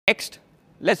Next,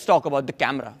 let's talk about the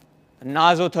camera. The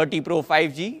Narzo 30 Pro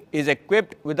 5G is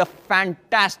equipped with a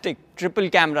fantastic triple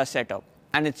camera setup,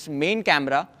 and its main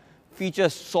camera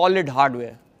features solid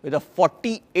hardware with a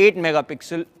 48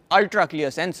 megapixel ultra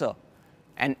clear sensor,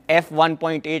 an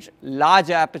f1.8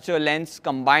 large aperture lens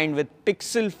combined with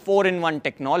pixel 4-in-1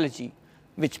 technology,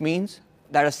 which means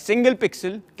that a single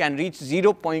pixel can reach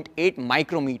 0.8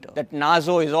 micrometer. That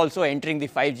Narzo is also entering the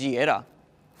 5G era.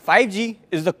 5G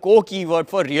is the core keyword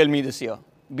for Realme this year,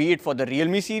 be it for the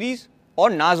Realme series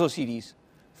or Narzo series.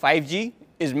 5G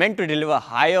is meant to deliver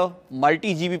higher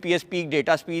multi-Gbps peak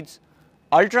data speeds,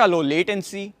 ultra-low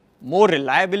latency, more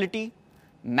reliability,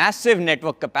 massive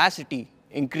network capacity,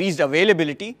 increased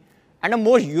availability, and a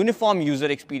more uniform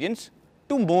user experience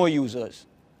to more users.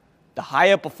 The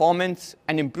higher performance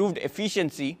and improved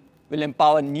efficiency will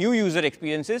empower new user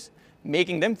experiences,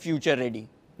 making them future-ready.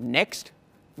 Next,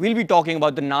 we'll be talking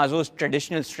about the Narzo's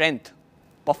traditional strength,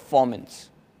 performance.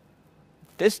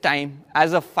 This time,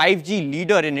 as a 5G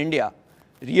leader in India,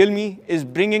 Realme is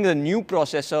bringing a new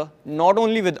processor not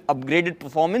only with upgraded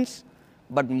performance,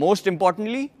 but most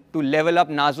importantly, to level up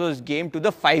Narzo's game to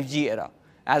the 5G era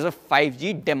as a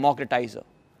 5G democratizer.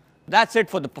 That's it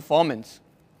for the performance.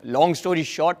 Long story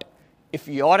short, if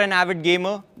you're an avid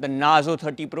gamer, the Narzo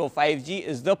 30 Pro 5G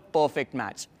is the perfect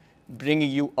match, bringing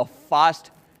you a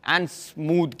fast and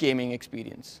smooth gaming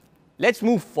experience. Let's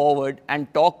move forward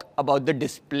and talk about the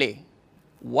display.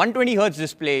 120Hz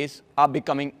displays are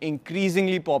becoming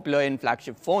increasingly popular in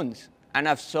flagship phones and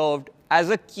have served as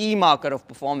a key marker of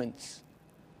performance.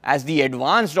 As the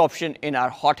advanced option in our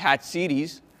Hot Hatch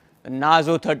series, the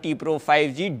Narzo 30 Pro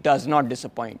 5G does not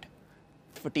disappoint.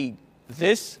 Fatigue.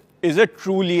 This is a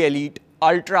truly elite,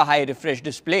 ultra-high refresh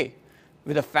display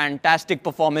with a fantastic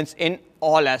performance in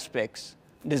all aspects,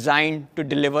 designed to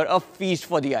deliver a feast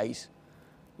for the eyes.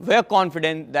 We're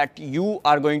confident that you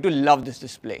are going to love this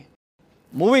display.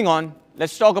 Moving on,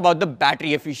 let's talk about the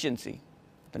battery efficiency.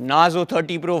 The Narzo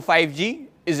 30 Pro 5G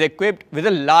is equipped with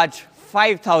a large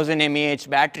 5000 mAh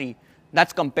battery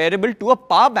that's comparable to a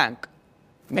power bank.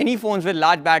 Many phones with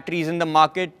large batteries in the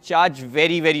market charge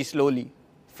very slowly,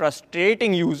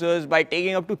 frustrating users by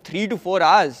taking up to 3 to 4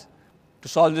 hours. To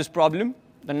solve this problem,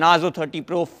 the Narzo 30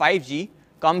 Pro 5G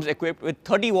comes equipped with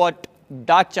 30-watt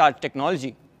dart charge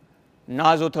technology.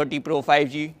 Narzo 30 Pro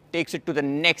 5G takes it to the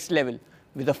next level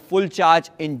with a full charge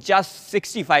in just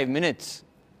 65 minutes.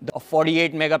 The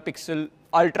 48 megapixel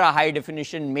ultra high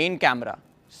definition main camera,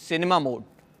 cinema mode,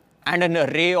 and an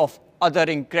array of other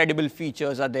incredible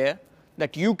features are there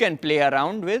that you can play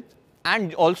around with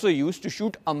and also use to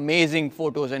shoot amazing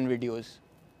photos and videos.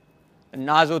 The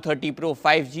Narzo 30 Pro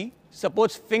 5G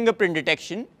supports fingerprint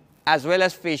detection as well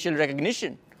as facial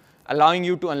recognition, allowing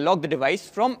you to unlock the device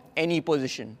from any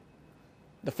position.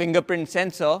 The fingerprint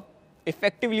sensor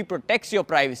effectively protects your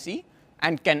privacy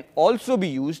and can also be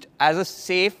used as a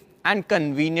safe and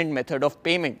convenient method of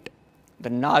payment. The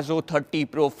Narzo 30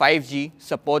 Pro 5G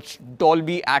supports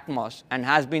Dolby Atmos and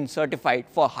has been certified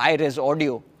for high-res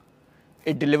audio.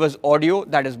 It delivers audio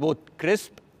that is both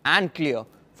crisp and clear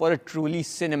for a truly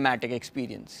cinematic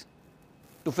experience.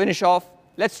 To finish off,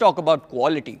 let's talk about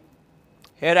quality.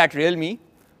 Here at Realme,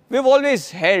 we've always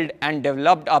held and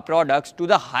developed our products to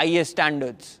the highest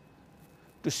standards.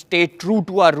 To stay true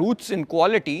to our roots in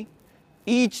quality,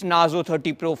 each Narzo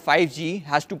 30 Pro 5G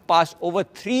has to pass over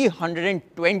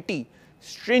 320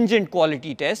 stringent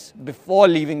quality tests before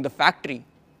leaving the factory.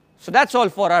 So that's all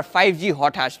for our 5G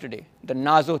hot hash today, the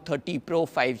Narzo 30 Pro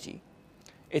 5G.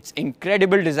 Its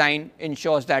incredible design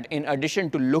ensures that in addition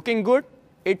to looking good,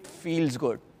 it feels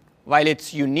good, while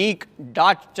its unique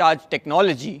dart charge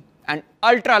technology and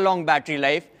ultra-long battery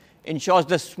life ensures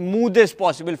the smoothest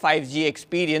possible 5G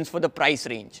experience for the price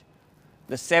range.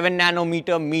 The 7nm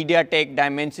MediaTek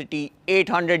Dimensity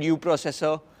 800U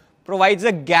processor provides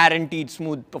a guaranteed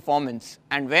smooth performance,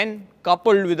 and when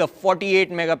coupled with a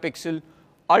 48 megapixel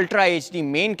Ultra HD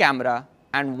main camera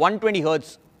and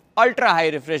 120Hz ultra high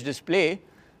refresh display,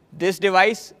 this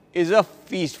device is a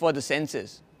feast for the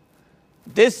senses.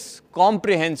 This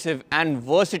comprehensive and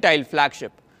versatile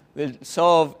flagship will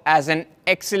serve as an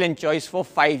excellent choice for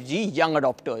 5G young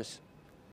adopters.